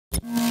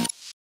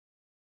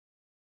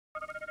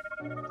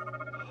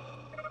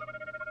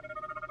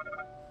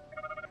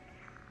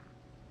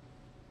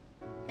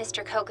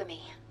Mr.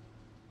 Kogami.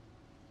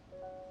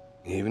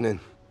 Evening.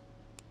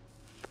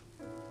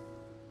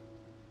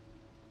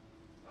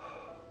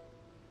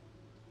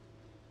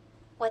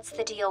 What's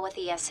the deal with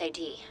the SAD?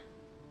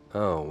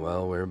 Oh,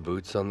 well, we're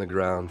boots on the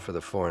ground for the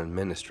foreign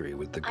ministry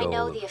with the goal I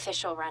know of... the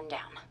official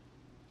rundown.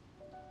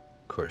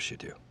 Of course you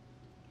do.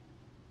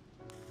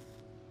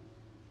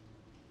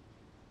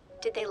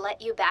 Did they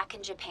let you back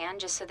in Japan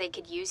just so they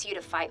could use you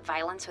to fight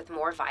violence with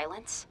more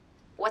violence?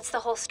 What's the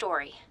whole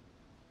story?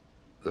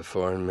 The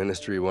foreign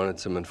ministry wanted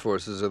some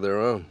enforcers of their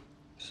own,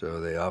 so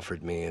they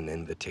offered me an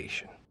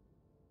invitation.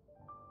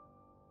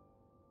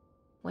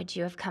 Would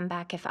you have come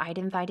back if I'd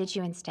invited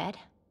you instead?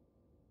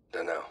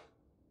 Dunno.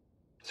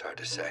 It's hard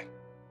to say.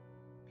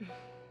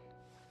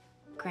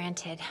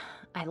 Granted,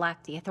 I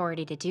lack the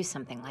authority to do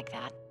something like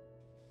that.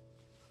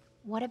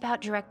 What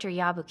about Director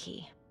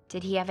Yabuki?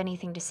 Did he have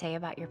anything to say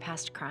about your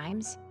past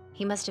crimes?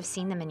 He must have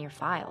seen them in your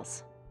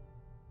files.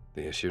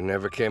 The issue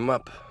never came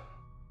up.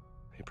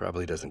 He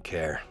probably doesn't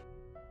care.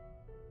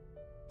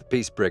 The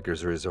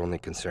Peacebreakers are his only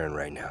concern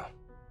right now.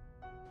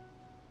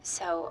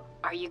 So,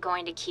 are you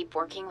going to keep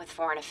working with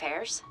Foreign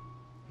Affairs?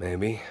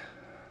 Maybe.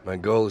 My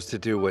goal is to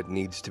do what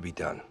needs to be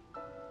done.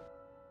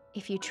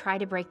 If you try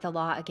to break the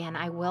law again,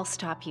 I will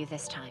stop you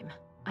this time.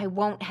 I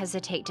won't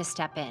hesitate to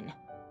step in.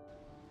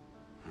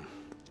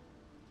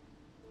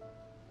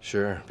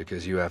 Sure,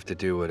 because you have to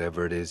do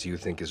whatever it is you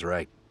think is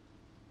right.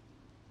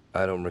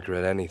 I don't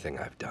regret anything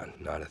I've done,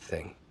 not a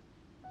thing.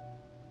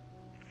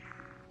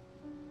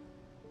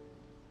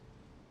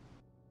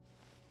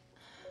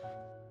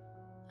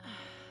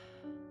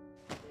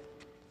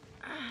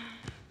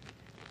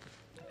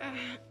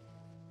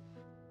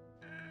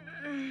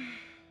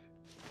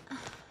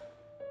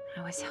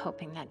 I was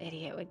hoping that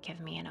idiot would give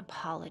me an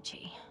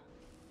apology.